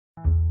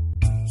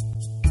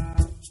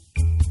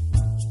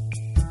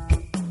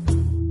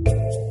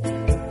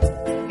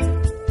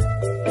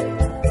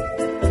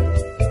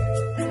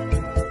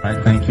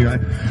Thank you.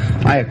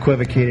 I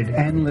equivocated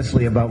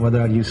endlessly about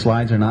whether I'd use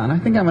slides or not, and I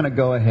think I'm going to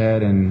go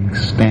ahead and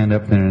stand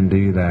up there and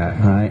do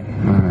that. All right?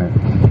 All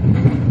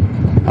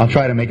right. I'll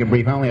try to make it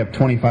brief. I only have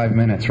 25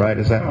 minutes, right?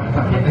 Is that? All right,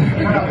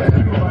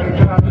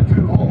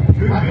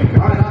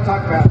 I'll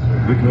talk faster.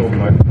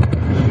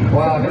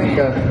 Well, I think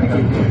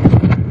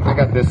I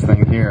got this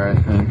thing here. I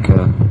think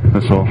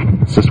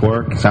does this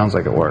work? Sounds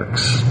like it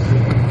works.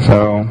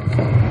 So,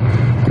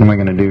 what am I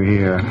going to do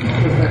here?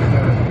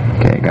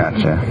 Okay,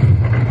 gotcha.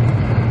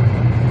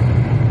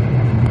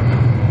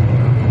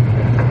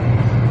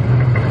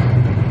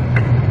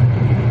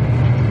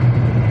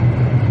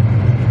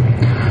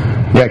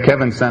 Yeah,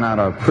 Kevin sent out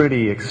a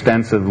pretty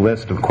extensive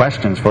list of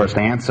questions for us to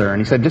answer, and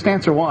he said, just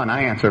answer one.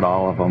 I answered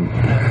all of them.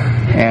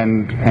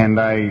 And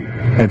I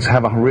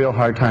have a real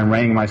hard time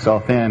reining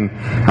myself in.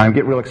 I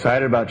get real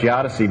excited about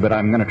Geodesy, but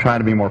I'm going to try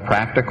to be more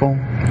practical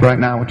right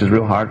now, which is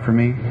real hard for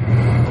me.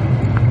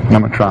 I'm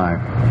going to try.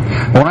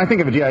 Well, when I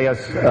think of a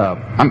GIS,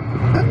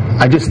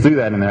 I just threw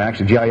that in there,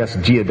 actually, GIS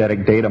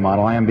geodetic data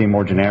model. I am being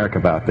more generic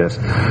about this.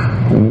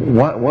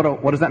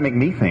 What does that make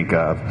me think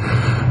of?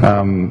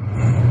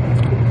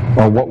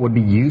 Or what would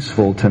be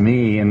useful to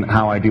me in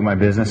how I do my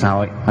business,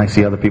 how I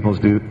see other people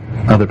do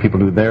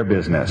their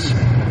business.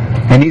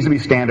 It needs to be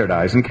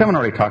standardized. And Kevin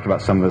already talked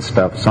about some of this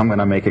stuff, so I'm going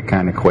to make it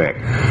kind of quick.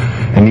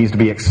 It needs to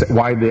be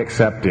widely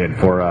accepted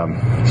for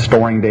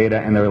storing data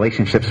and the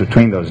relationships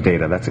between those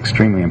data. That's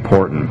extremely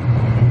important.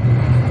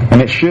 And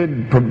it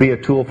should be a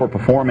tool for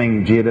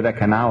performing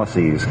geodetic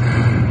analyses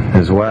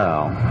as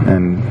well.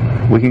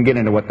 And we can get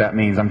into what that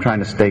means. I'm trying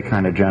to stay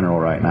kind of general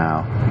right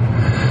now.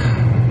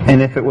 And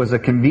if it was a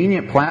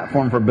convenient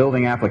platform for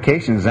building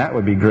applications, that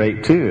would be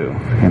great too.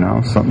 You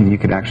know, something you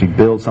could actually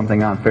build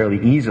something on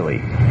fairly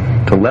easily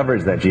to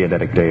leverage that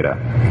geodetic data,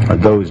 or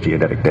those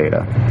geodetic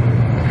data.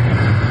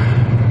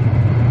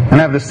 And I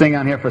have this thing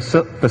on here for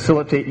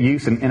facilitate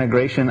use and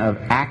integration of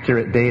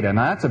accurate data.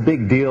 Now that's a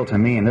big deal to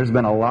me, and there's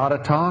been a lot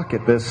of talk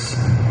at this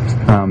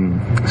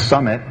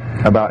summit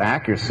about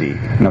accuracy.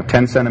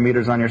 10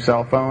 centimeters on your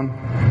cell phone.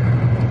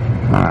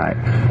 All right.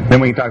 Then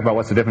we can talk about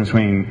what's the difference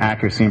between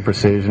accuracy and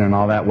precision and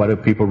all that. What do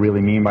people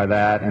really mean by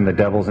that? And the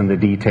devil's in the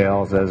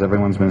details, as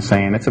everyone's been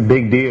saying. It's a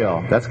big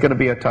deal. That's going to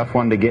be a tough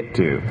one to get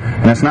to.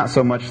 And it's not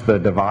so much the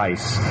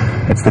device.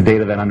 It's the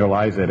data that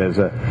underlies it, as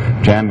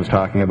Jan was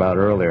talking about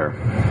earlier.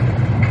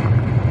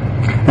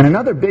 And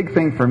another big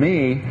thing for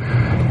me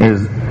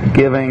is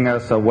giving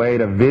us a way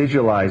to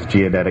visualize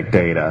geodetic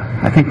data.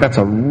 I think that's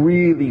a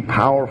really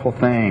powerful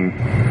thing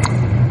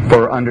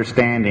for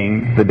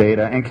understanding the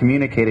data and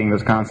communicating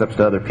those concepts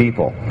to other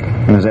people.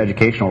 And there's an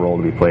educational role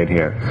to be played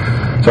here.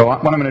 So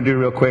what I'm going to do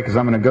real quick is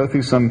I'm going to go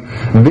through some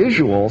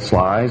visual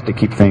slides to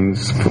keep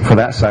things for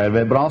that side of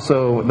it, but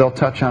also they'll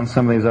touch on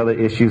some of these other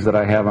issues that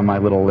I have on my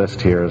little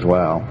list here as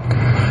well.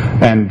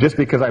 And just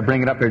because I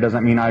bring it up here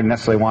doesn't mean I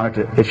necessarily want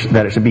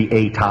that it should be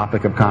a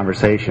topic of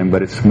conversation,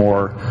 but it's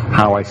more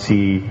how I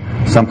see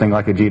something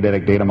like a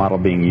geodetic data model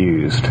being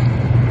used.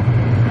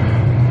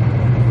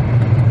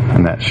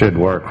 And that should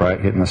work, right?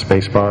 Hitting the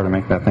space bar to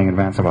make that thing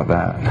advance. How about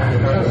that?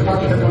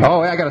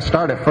 Oh, I got to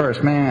start it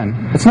first,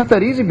 man. It's not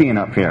that easy being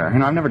up here.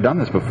 I've never done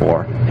this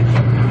before.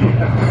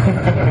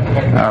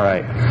 All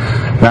right.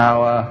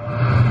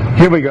 Now,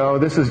 here we go.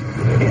 This is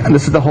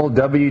the whole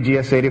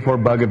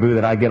WGS84 bugaboo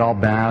that I get all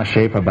bent out of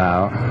shape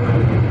about.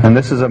 And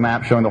this is a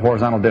map showing the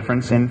horizontal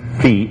difference in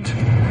feet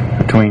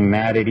between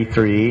NAD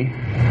 83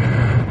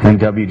 and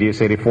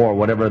WGS84,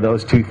 whatever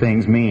those two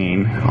things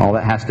mean. All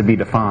that has to be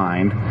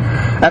defined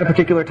at a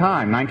particular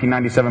time,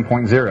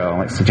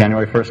 1997.0. It's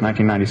January 1st,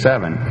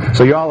 1997.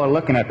 So you all are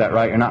looking at that,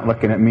 right? You're not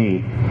looking at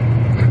me.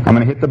 I'm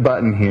going to hit the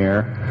button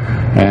here,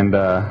 and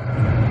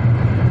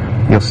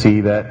you'll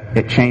see that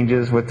it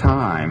changes with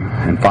time,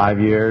 in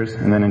 5 years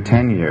and then in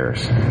 10 years.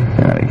 Do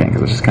that again,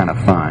 because it's just kind of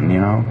fun,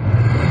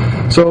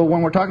 So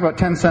when we're talking about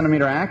 10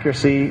 centimeter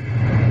accuracy,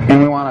 and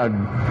we want to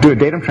do a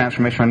datum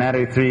transformation from NAD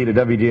 83 to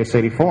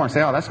WGS84 and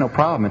say, oh, that's no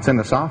problem, it's in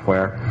the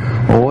software.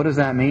 Well, what does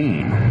that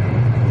mean?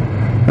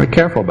 Be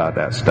careful about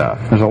that stuff.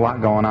 There's a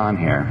lot going on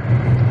here.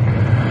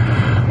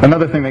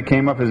 Another thing that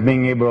came up is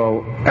being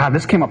able to,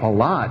 this came up a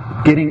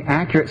lot, getting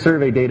accurate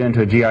survey data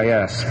into a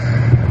GIS.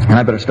 And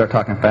I better start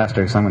talking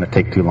faster because I'm going to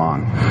take too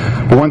long.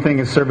 But one thing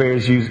is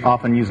surveyors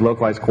often use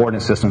localized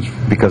coordinate systems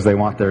because they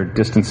want their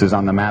distances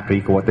on the map to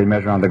equal what they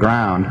measure on the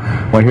ground.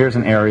 Well, here's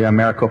an area,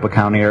 Maricopa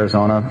County,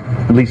 Arizona,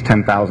 at least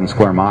 10,000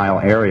 square mile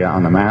area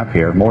on the map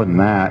here, more than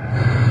that.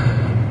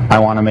 I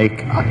want to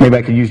maybe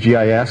I could use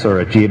GIS or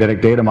a geodetic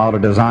data model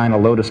to design a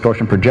low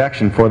distortion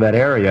projection for that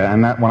area,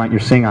 and that what you're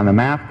seeing on the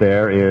map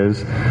there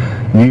is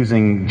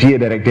using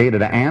geodetic data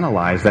to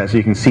analyze that so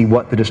you can see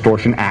what the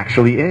distortion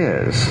actually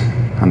is.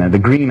 And the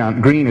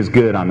green is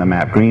good on the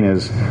map. Green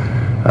is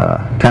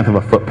 1/10 of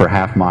a foot per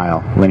half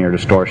mile linear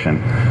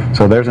distortion.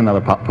 So there's another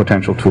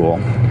potential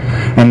tool.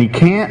 And you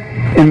can't,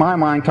 in my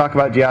mind, talk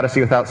about geodesy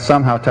without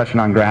somehow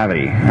touching on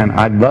gravity. And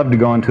I'd love to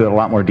go into it in a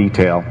lot more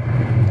detail,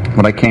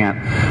 but I can't.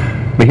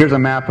 But here's a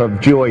map of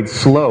geoid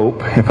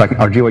slope,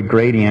 or geoid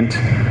gradient,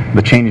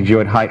 the change in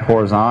geoid height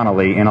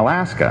horizontally in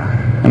Alaska.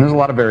 And there's a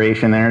lot of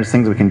variation there. There's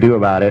things we can do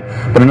about it.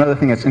 But another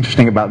thing that's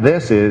interesting about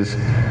this is,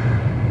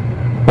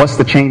 what's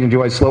the change in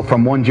geoid slope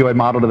from one geoid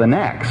model to the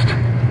next?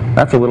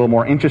 That's a little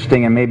more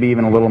interesting and maybe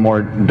even a little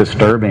more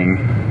disturbing,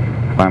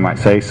 if I might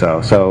say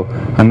so. So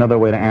another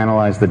way to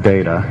analyze the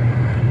data.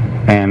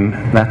 And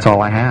that's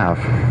all I have.